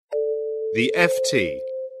The FT.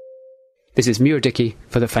 This is Muir Dickey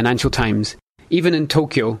for the Financial Times. Even in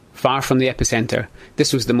Tokyo, far from the epicentre,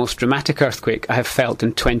 this was the most dramatic earthquake I have felt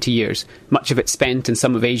in 20 years, much of it spent in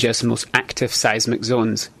some of Asia's most active seismic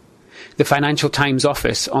zones. The Financial Times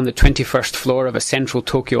office on the 21st floor of a central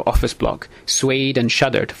Tokyo office block swayed and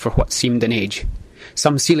shuddered for what seemed an age.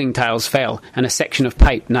 Some ceiling tiles fell, and a section of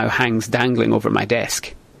pipe now hangs dangling over my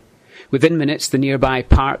desk. Within minutes, the nearby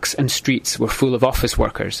parks and streets were full of office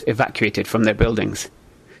workers evacuated from their buildings.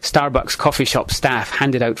 Starbucks coffee shop staff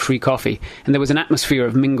handed out free coffee, and there was an atmosphere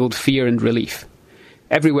of mingled fear and relief.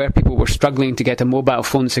 Everywhere people were struggling to get a mobile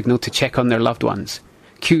phone signal to check on their loved ones.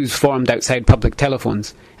 Queues formed outside public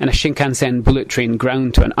telephones, and a Shinkansen bullet train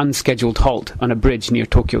ground to an unscheduled halt on a bridge near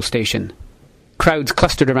Tokyo Station. Crowds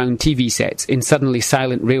clustered around TV sets in suddenly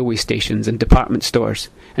silent railway stations and department stores,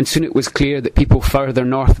 and soon it was clear that people further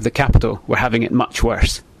north of the capital were having it much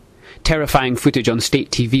worse. Terrifying footage on state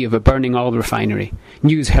TV of a burning oil refinery.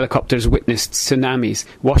 News helicopters witnessed tsunamis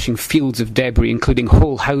washing fields of debris, including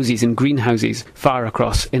whole houses and greenhouses far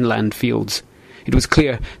across inland fields. It was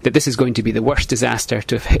clear that this is going to be the worst disaster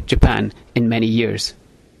to have hit Japan in many years.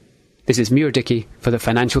 This is Muir Dickey for the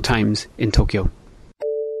Financial Times in Tokyo.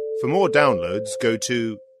 For more downloads, go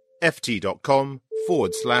to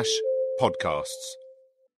ft.com/podcasts.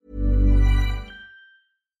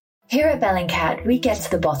 Here at Bellingcat, we get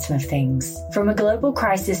to the bottom of things. From a global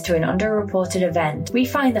crisis to an underreported event, we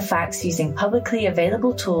find the facts using publicly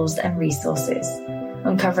available tools and resources,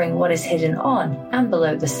 uncovering what is hidden on and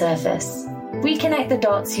below the surface. We connect the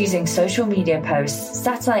dots using social media posts,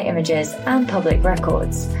 satellite images, and public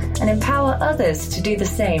records, and empower others to do the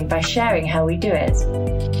same by sharing how we do it.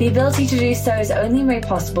 The ability to do so is only made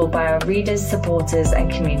possible by our readers, supporters,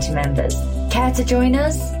 and community members. Care to join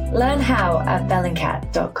us? Learn how at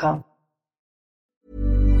bellingcat.com.